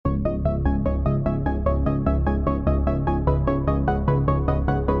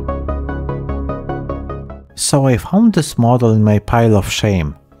So I found this model in my pile of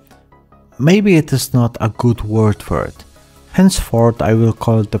shame. Maybe it is not a good word for it. Henceforth I will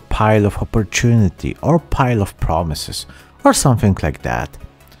call it the pile of opportunity or pile of promises or something like that.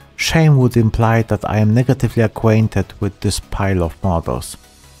 Shame would imply that I am negatively acquainted with this pile of models.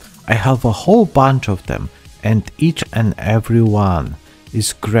 I have a whole bunch of them and each and every one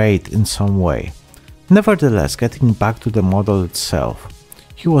is great in some way. Nevertheless, getting back to the model itself,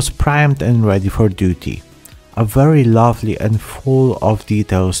 he was primed and ready for duty. A very lovely and full of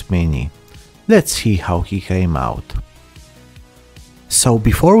details mini. Let's see how he came out. So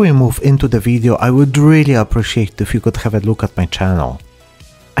before we move into the video, I would really appreciate if you could have a look at my channel.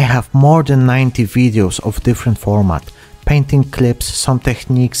 I have more than 90 videos of different format, painting clips, some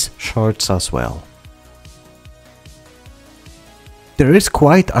techniques, shorts as well. There is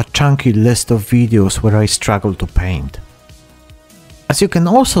quite a chunky list of videos where I struggle to paint. As you can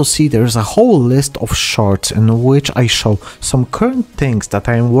also see, there is a whole list of shorts in which I show some current things that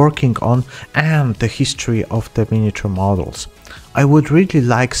I am working on and the history of the miniature models. I would really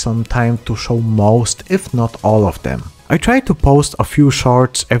like some time to show most, if not all of them. I try to post a few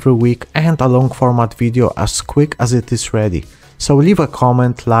shorts every week and a long format video as quick as it is ready. So leave a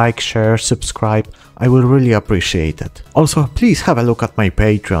comment, like, share, subscribe, I will really appreciate it. Also, please have a look at my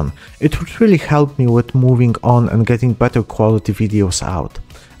Patreon, it would really help me with moving on and getting better quality videos out.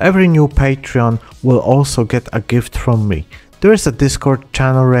 Every new Patreon will also get a gift from me. There is a Discord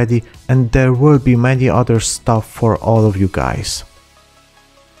channel ready and there will be many other stuff for all of you guys.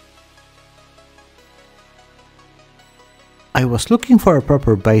 I was looking for a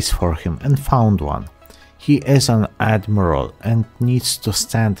proper base for him and found one. He is an Admiral and needs to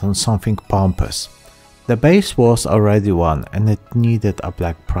stand on something pompous. The base was already one and it needed a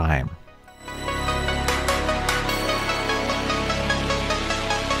black prime.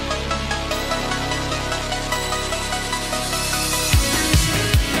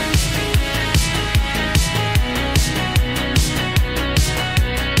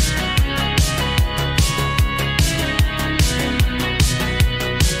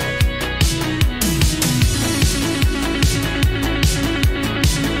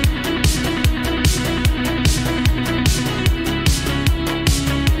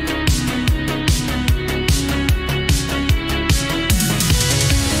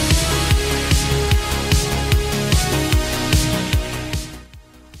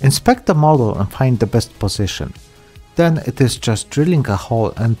 Inspect the model and find the best position. Then it is just drilling a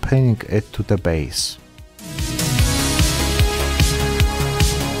hole and pinning it to the base.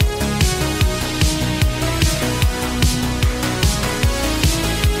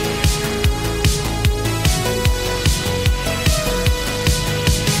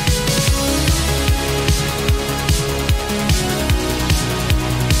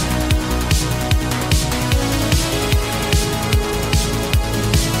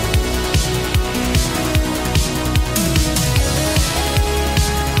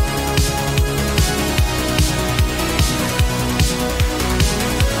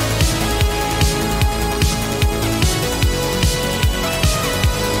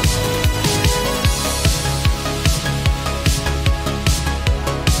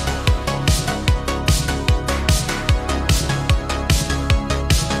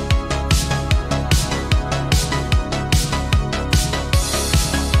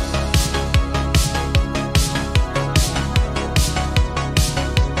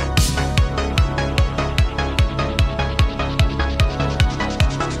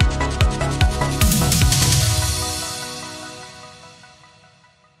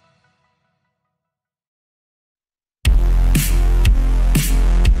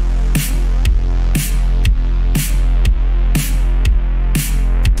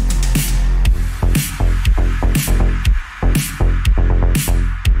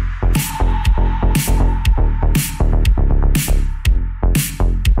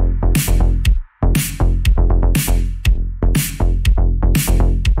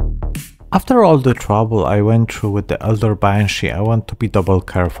 After all the trouble I went through with the Elder Banshee, I want to be double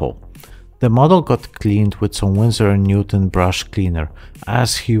careful. The model got cleaned with some Winsor & Newton brush cleaner,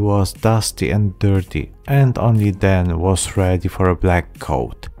 as he was dusty and dirty, and only then was ready for a black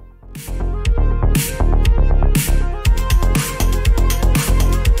coat.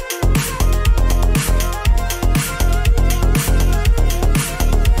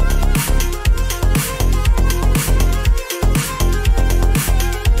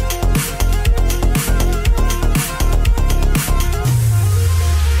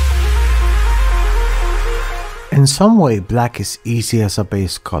 In some way, black is easy as a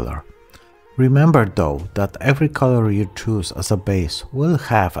base color. Remember though that every color you choose as a base will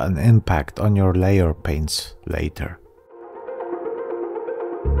have an impact on your layer paints later.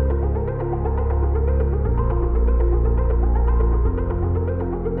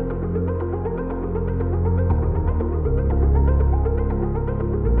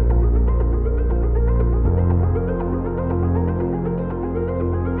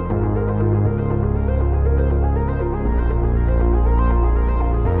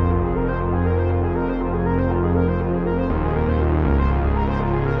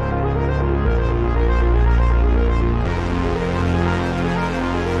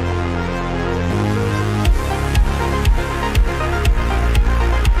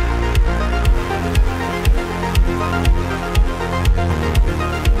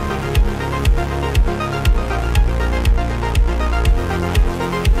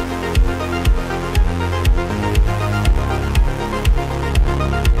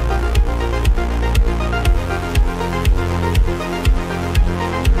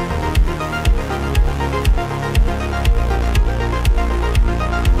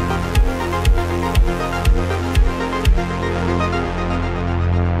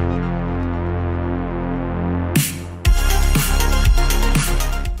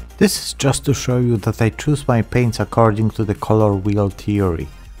 This is just to show you that I choose my paints according to the color wheel theory,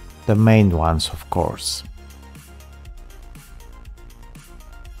 the main ones of course.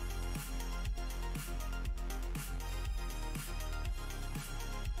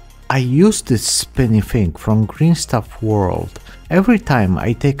 I use this spinny thing from Green Stuff World every time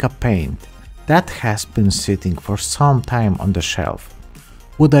I take a paint that has been sitting for some time on the shelf.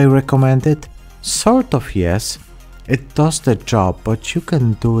 Would I recommend it? Sort of yes. It does the job, but you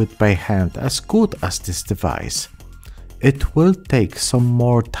can do it by hand as good as this device. It will take some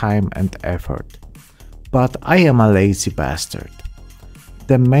more time and effort, but I am a lazy bastard.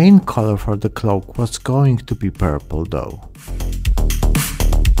 The main color for the cloak was going to be purple though.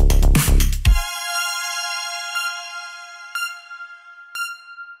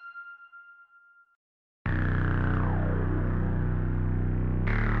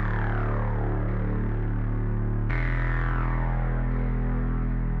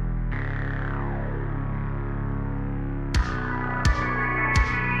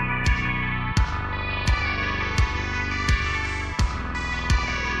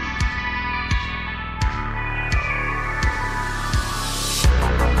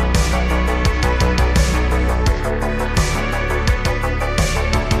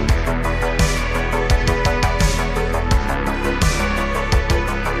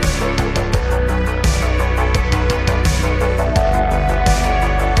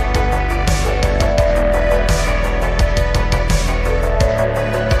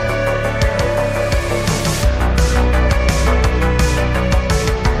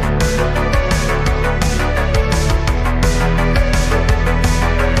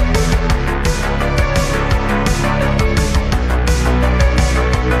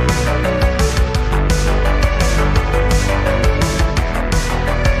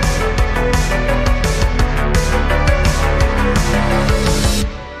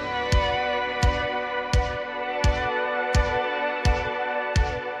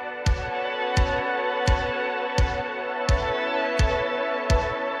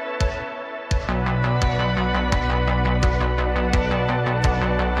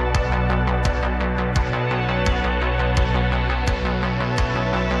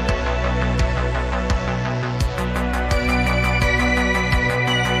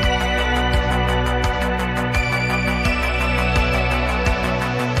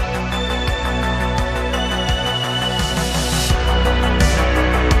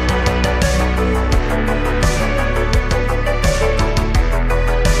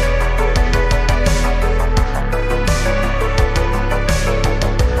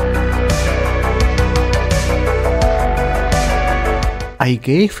 I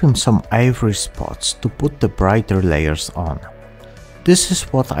gave him some ivory spots to put the brighter layers on. This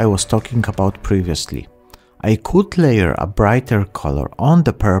is what I was talking about previously. I could layer a brighter color on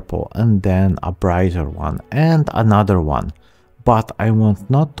the purple and then a brighter one and another one, but I want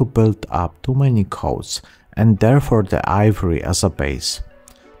not to build up too many coats and therefore the ivory as a base.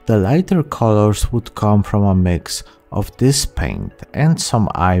 The lighter colors would come from a mix of this paint and some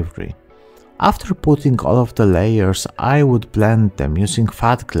ivory. After putting all of the layers, I would blend them using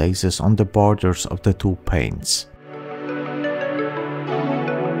fat glazes on the borders of the two paints.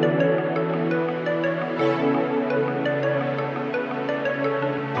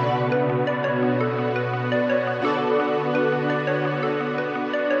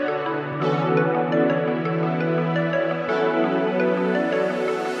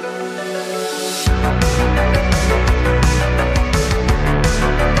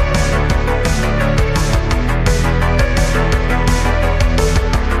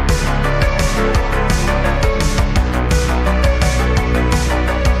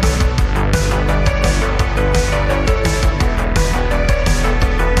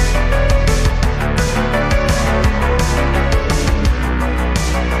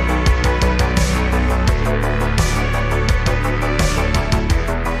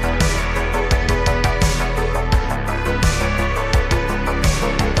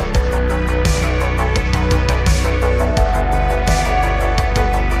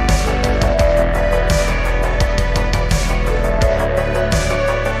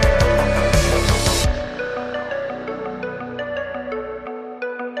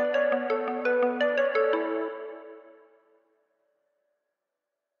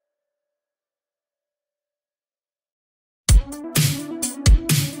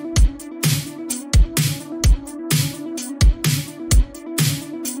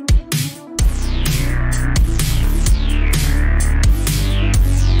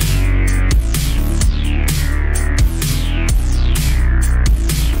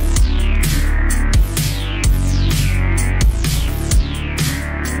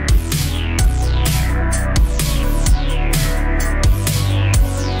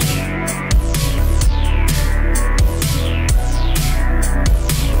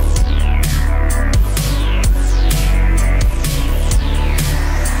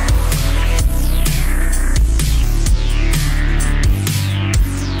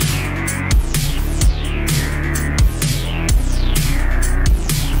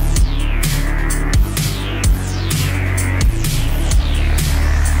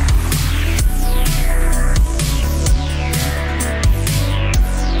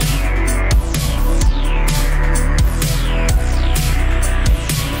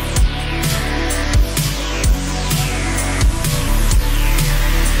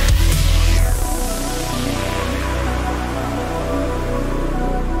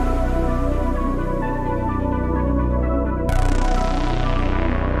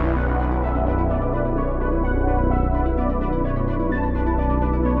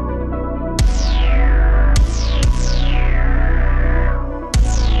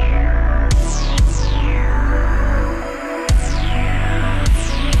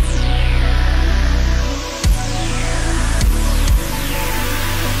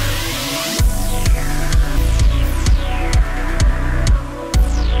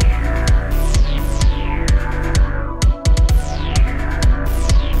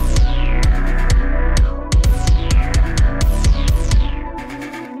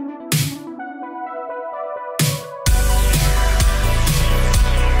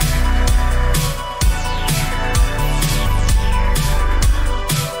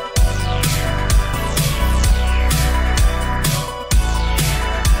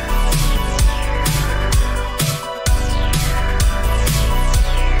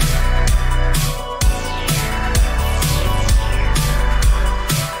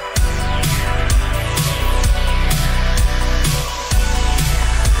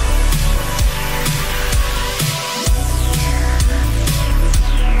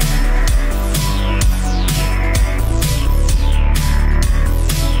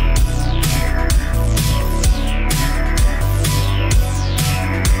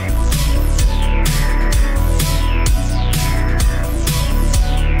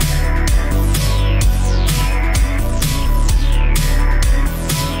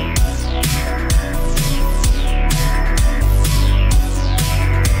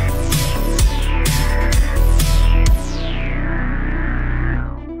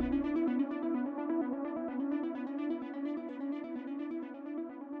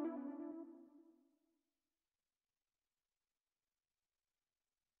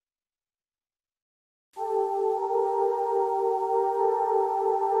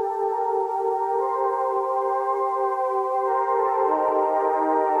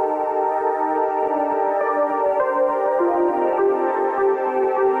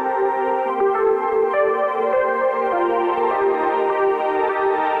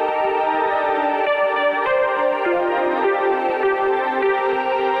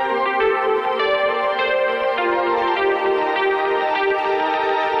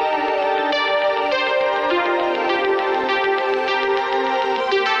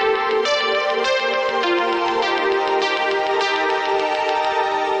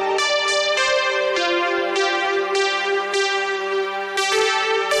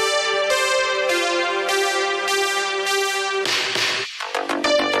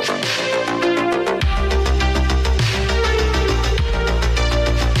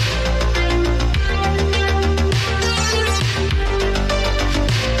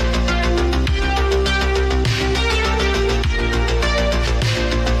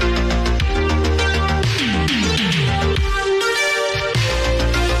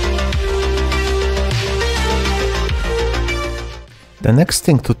 The next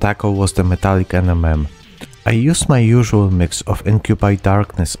thing to tackle was the metallic NMM. I used my usual mix of Incubi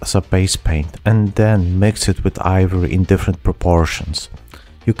darkness as a base paint and then mix it with Ivory in different proportions.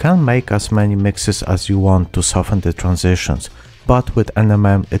 You can make as many mixes as you want to soften the transitions, but with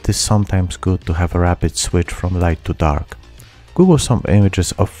NMM it is sometimes good to have a rapid switch from light to dark. Google some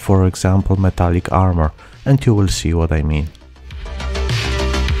images of, for example, metallic armor and you will see what I mean.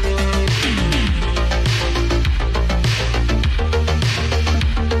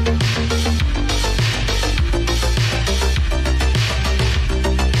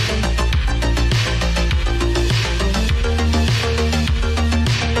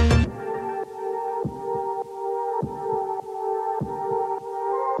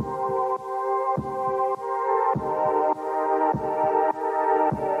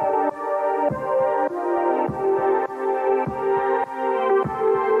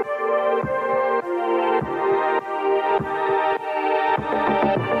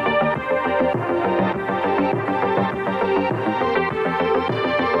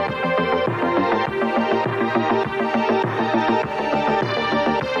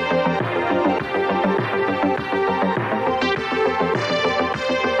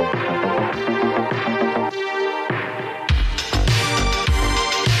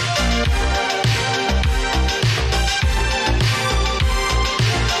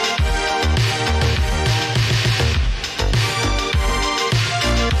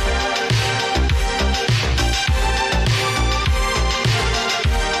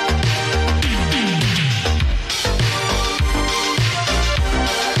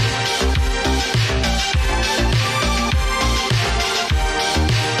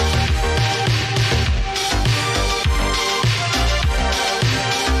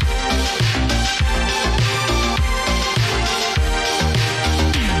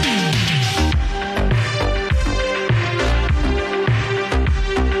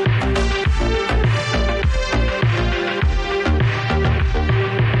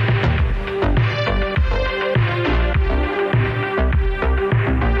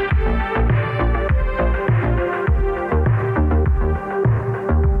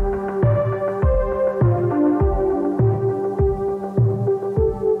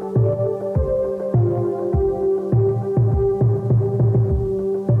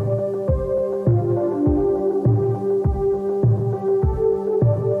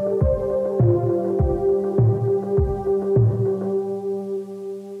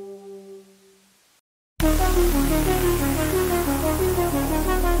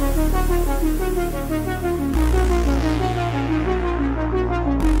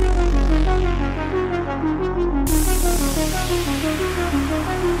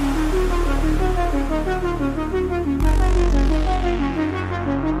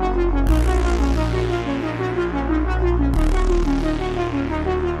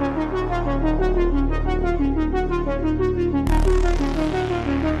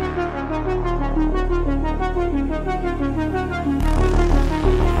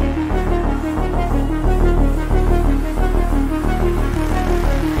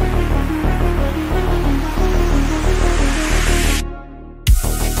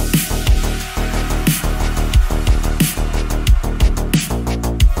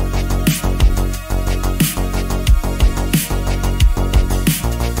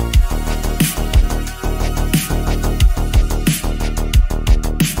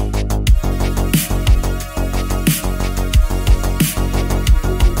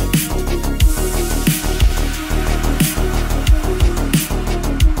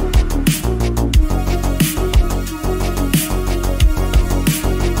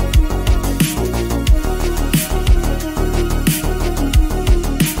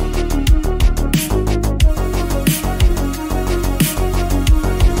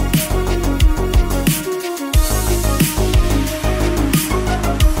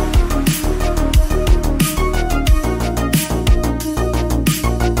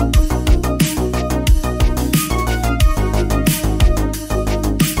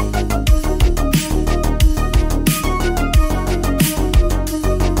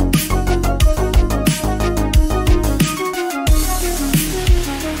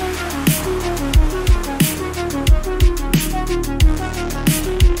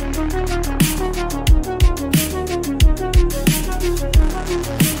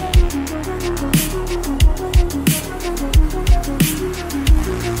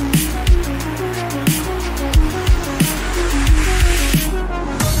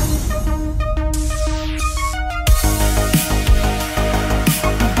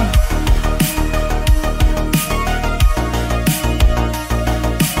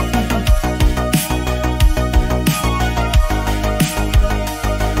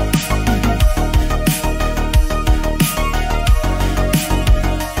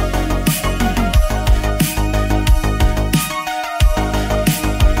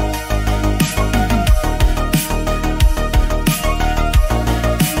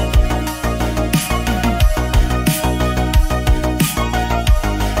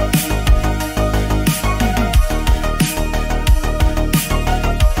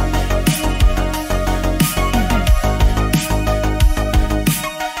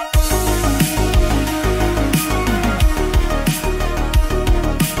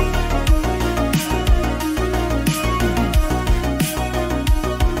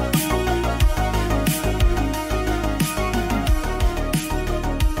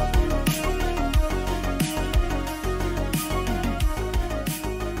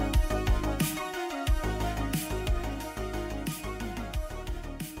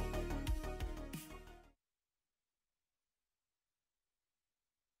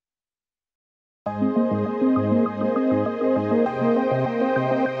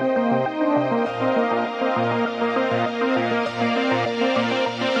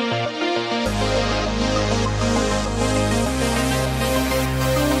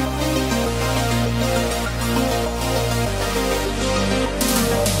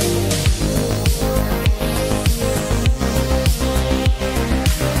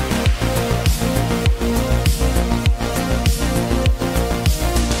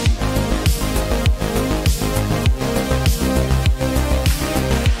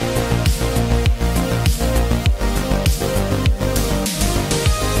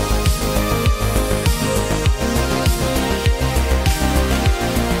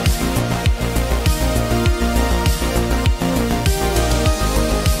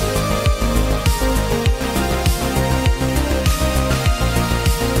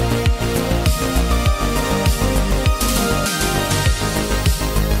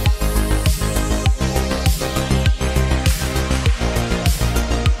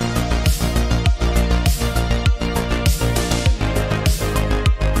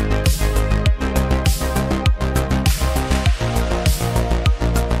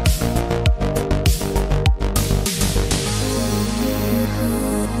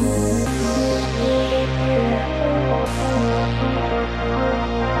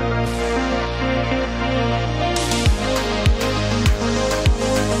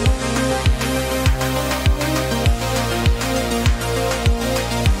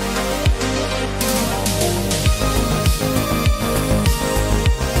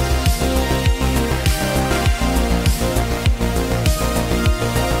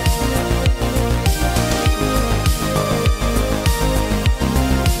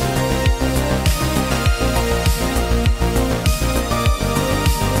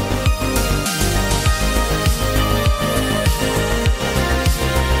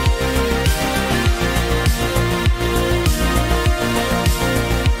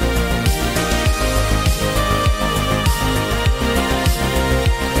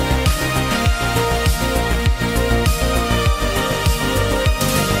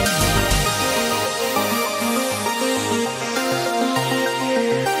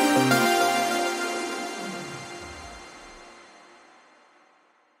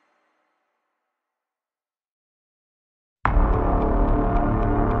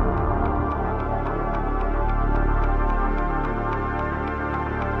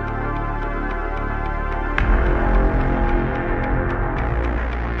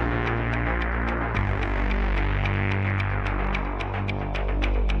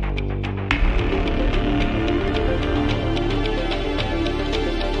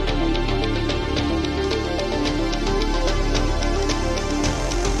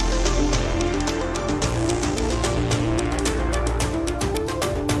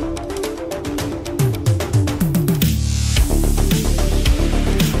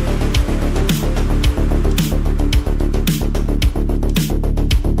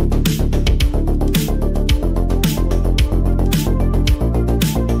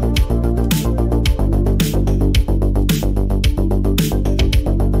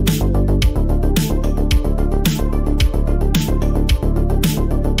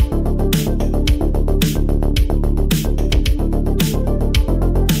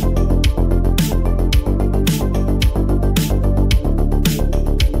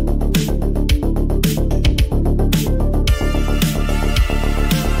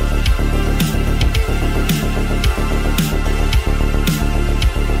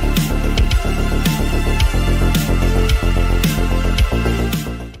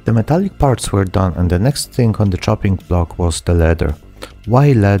 The metallic parts were done and the next thing on the chopping block was the leather.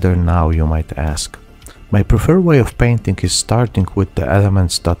 Why leather now, you might ask? My preferred way of painting is starting with the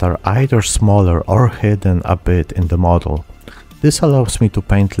elements that are either smaller or hidden a bit in the model. This allows me to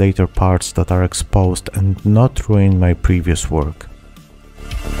paint later parts that are exposed and not ruin my previous work.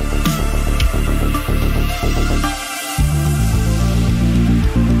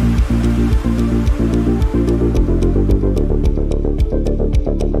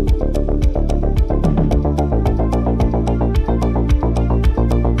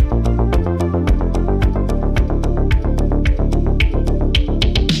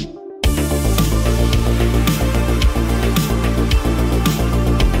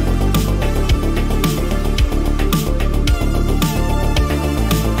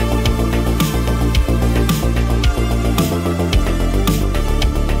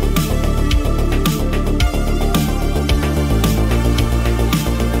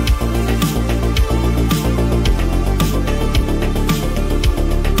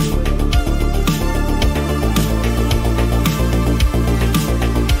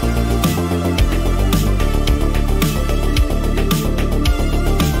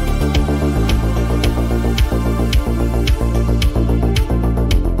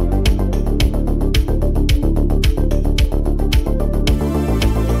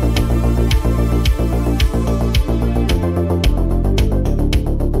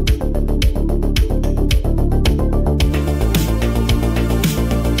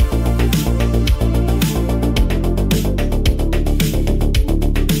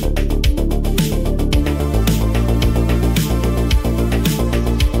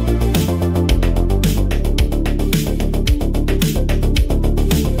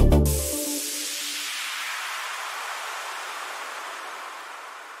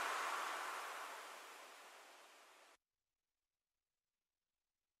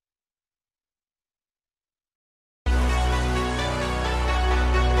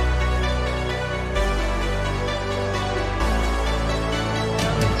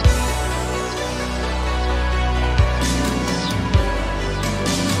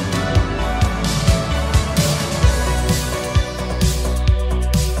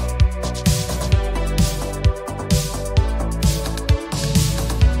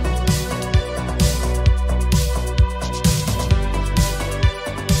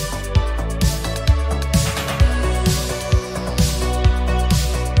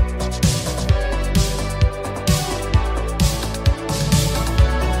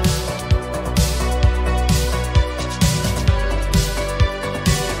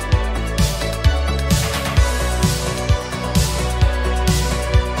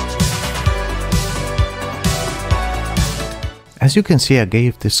 As you can see, I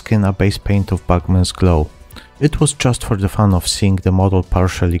gave this skin a base paint of Bagman's Glow. It was just for the fun of seeing the model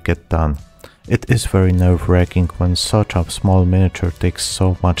partially get done. It is very nerve-wracking when such a small miniature takes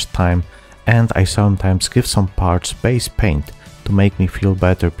so much time, and I sometimes give some parts base paint to make me feel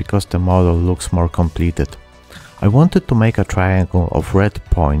better because the model looks more completed. I wanted to make a triangle of red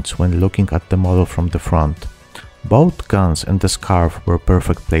points when looking at the model from the front. Both guns and the scarf were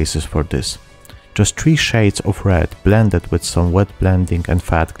perfect places for this. Just 3 shades of red blended with some wet blending and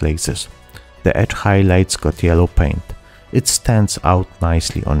fat glazes. The edge highlights got yellow paint. It stands out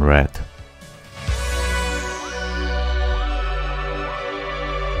nicely on red.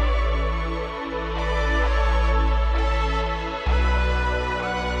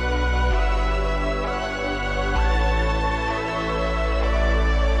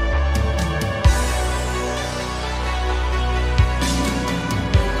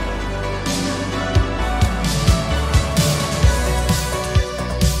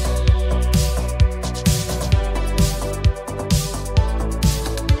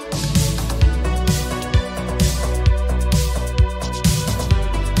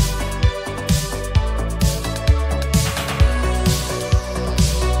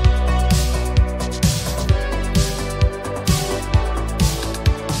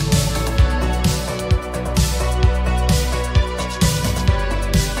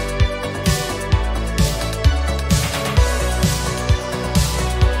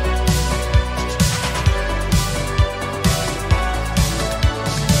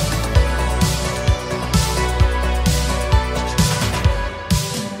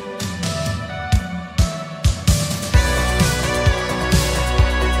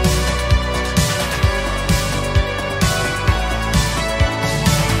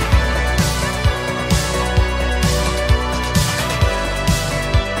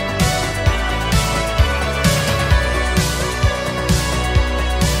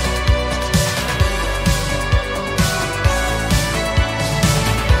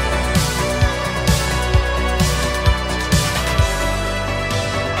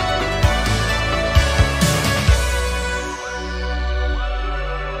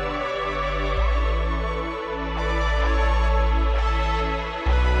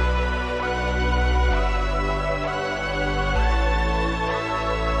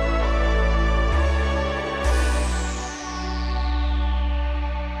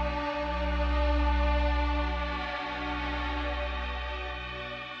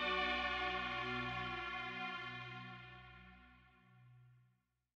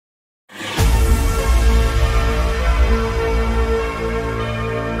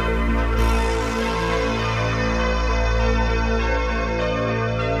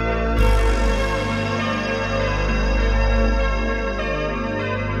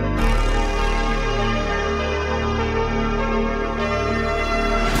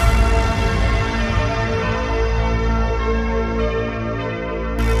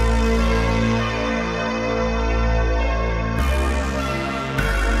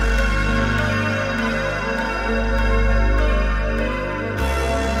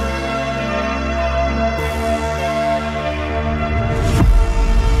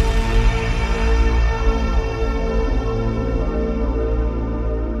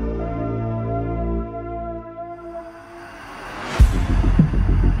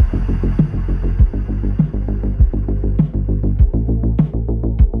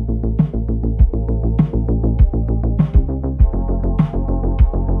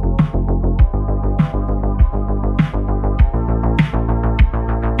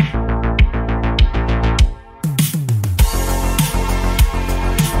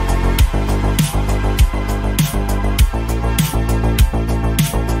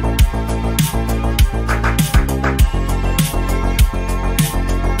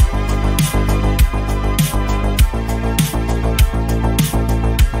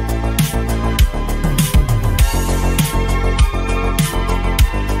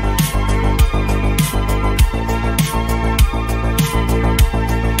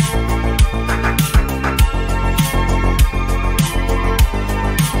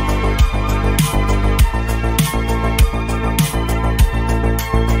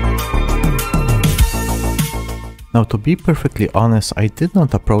 Now, to be perfectly honest, I did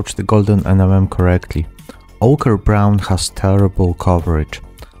not approach the golden NMM correctly. Ochre brown has terrible coverage.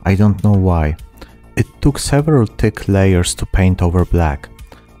 I don't know why. It took several thick layers to paint over black.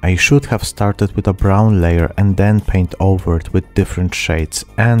 I should have started with a brown layer and then paint over it with different shades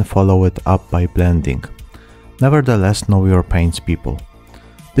and follow it up by blending. Nevertheless, know your paints, people.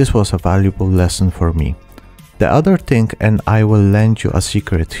 This was a valuable lesson for me. The other thing, and I will lend you a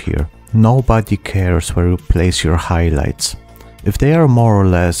secret here, nobody cares where you place your highlights. If they are more or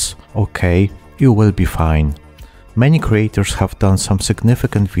less okay, you will be fine. Many creators have done some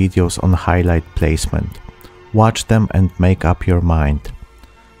significant videos on highlight placement. Watch them and make up your mind.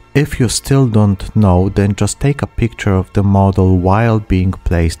 If you still don't know, then just take a picture of the model while being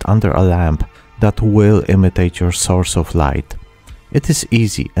placed under a lamp that will imitate your source of light. It is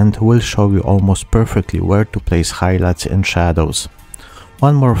easy and will show you almost perfectly where to place highlights and shadows.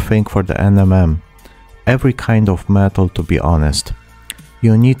 One more thing for the NMM. Every kind of metal, to be honest.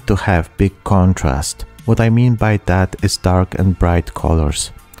 You need to have big contrast. What I mean by that is dark and bright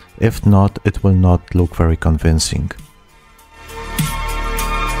colors. If not, it will not look very convincing.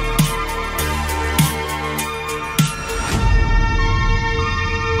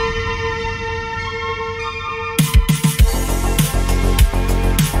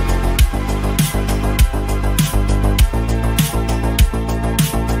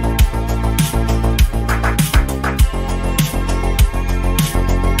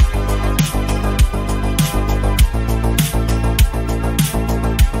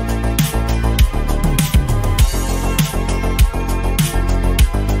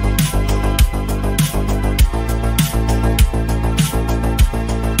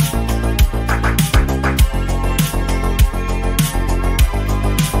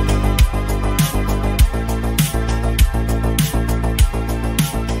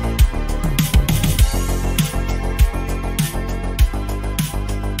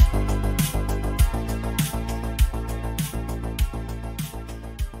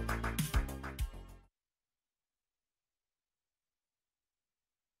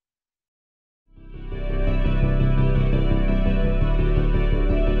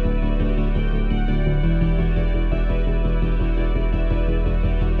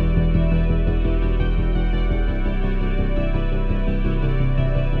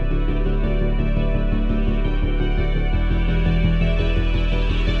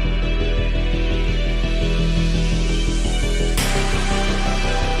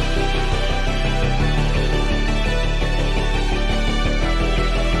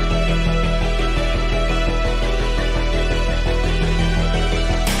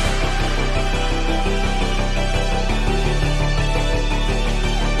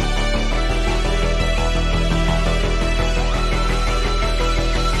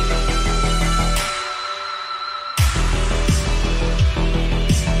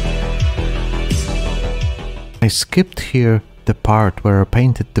 I skipped here the part where I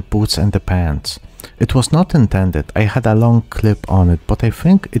painted the boots and the pants. It was not intended, I had a long clip on it, but I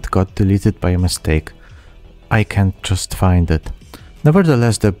think it got deleted by mistake. I can't just find it.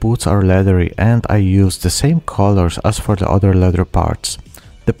 Nevertheless, the boots are leathery and I used the same colors as for the other leather parts.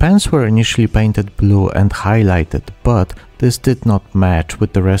 The pants were initially painted blue and highlighted, but this did not match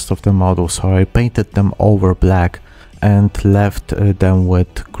with the rest of the model, so I painted them over black and left them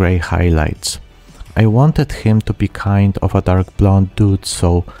with grey highlights. I wanted him to be kind of a dark blonde dude,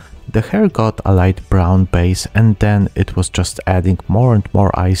 so the hair got a light brown base and then it was just adding more and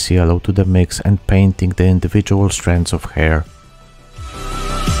more ice yellow to the mix and painting the individual strands of hair.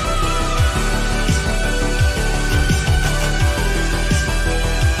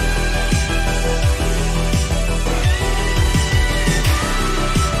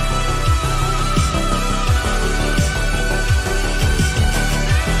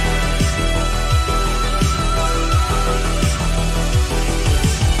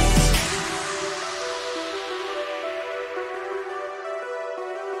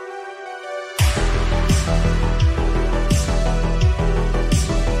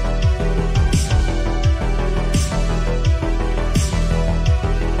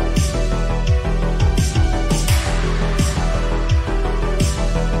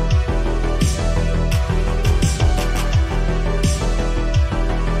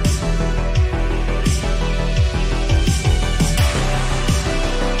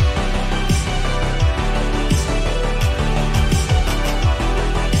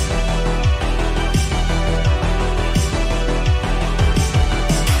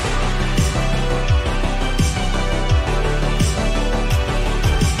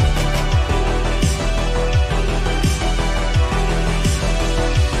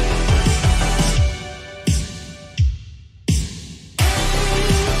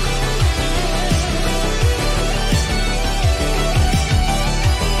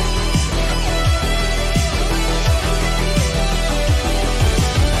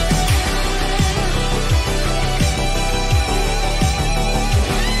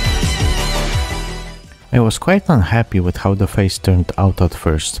 I was quite unhappy with how the face turned out at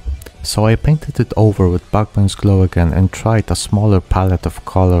first, so I painted it over with Bugman's Glow again and tried a smaller palette of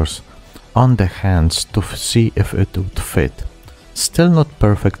colors on the hands to see if it would fit. Still not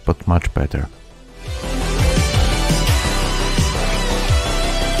perfect, but much better.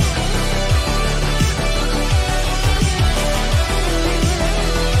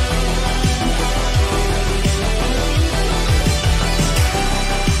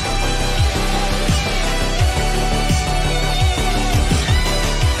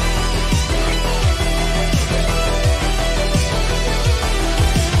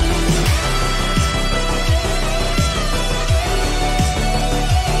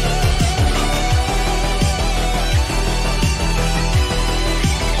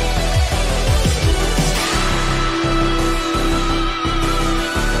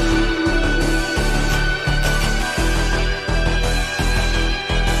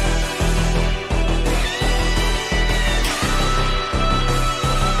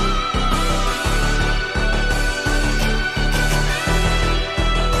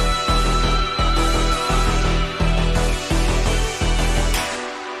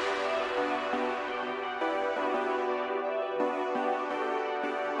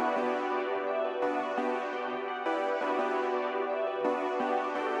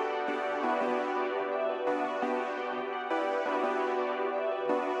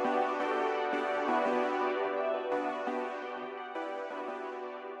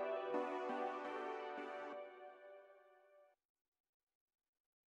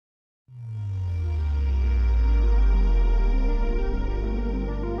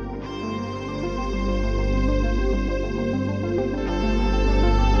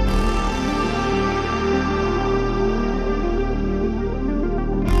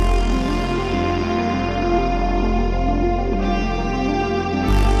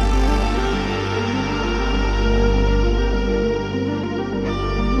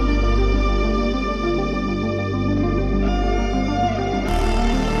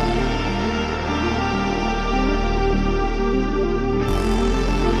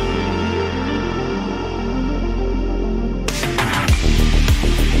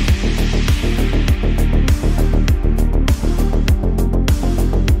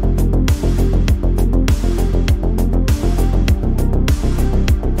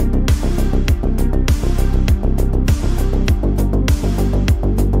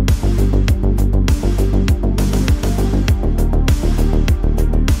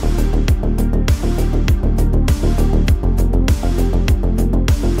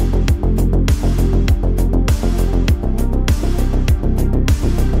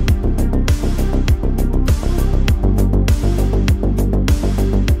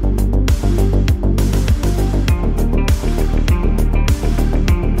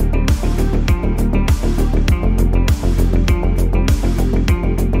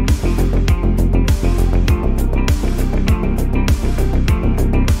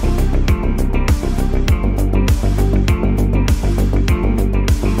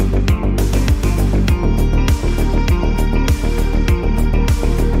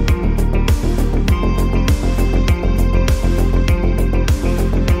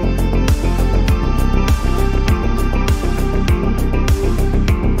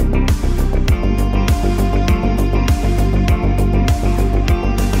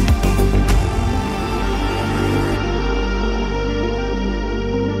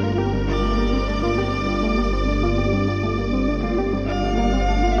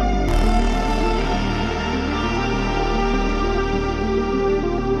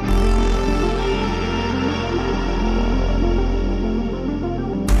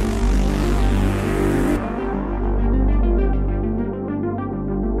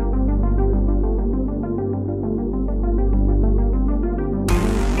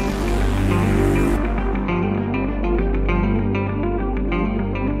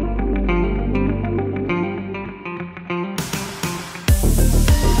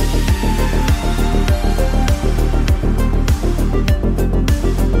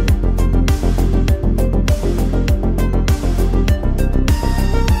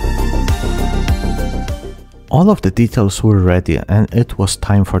 All of the details were ready and it was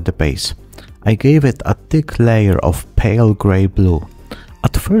time for the base. I gave it a thick layer of pale grey blue.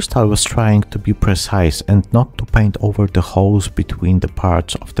 At first I was trying to be precise and not to paint over the holes between the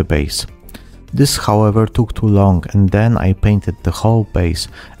parts of the base. This however took too long, and then I painted the whole base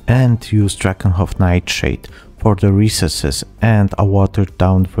and used Drakenhof Nightshade for the recesses and a watered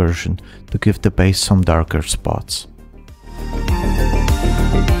down version to give the base some darker spots.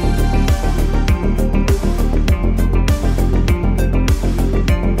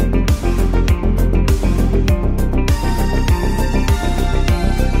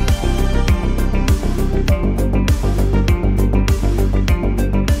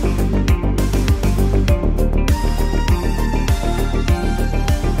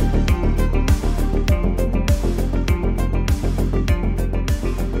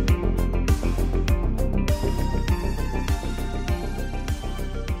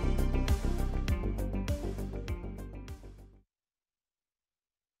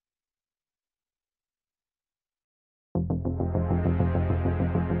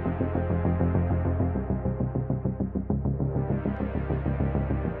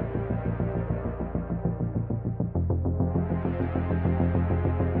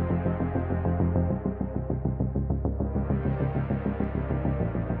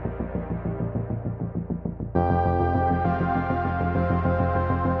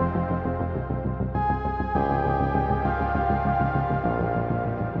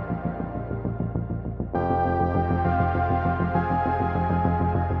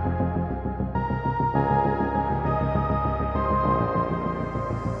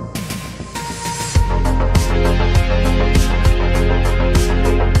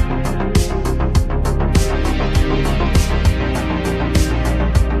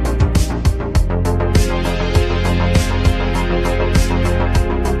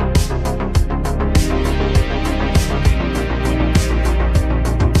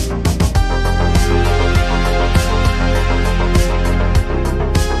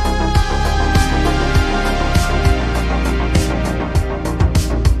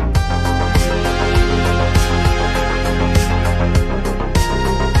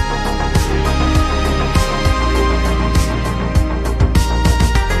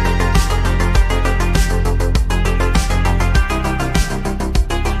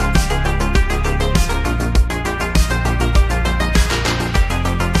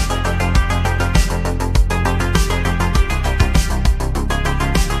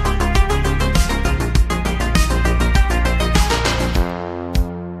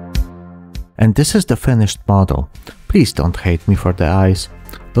 And this is the finished model. Please don't hate me for the eyes.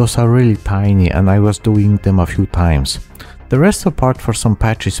 Those are really tiny and I was doing them a few times. The rest apart for some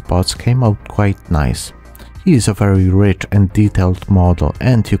patchy spots came out quite nice. He is a very rich and detailed model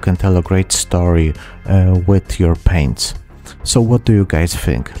and you can tell a great story with your paints. So what do you guys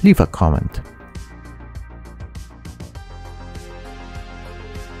think? Leave a comment.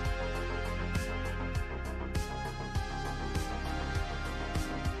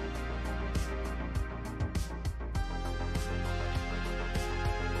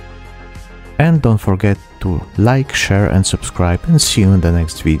 And don't forget to like, share and subscribe, and see you in the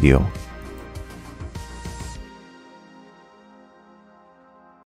next video.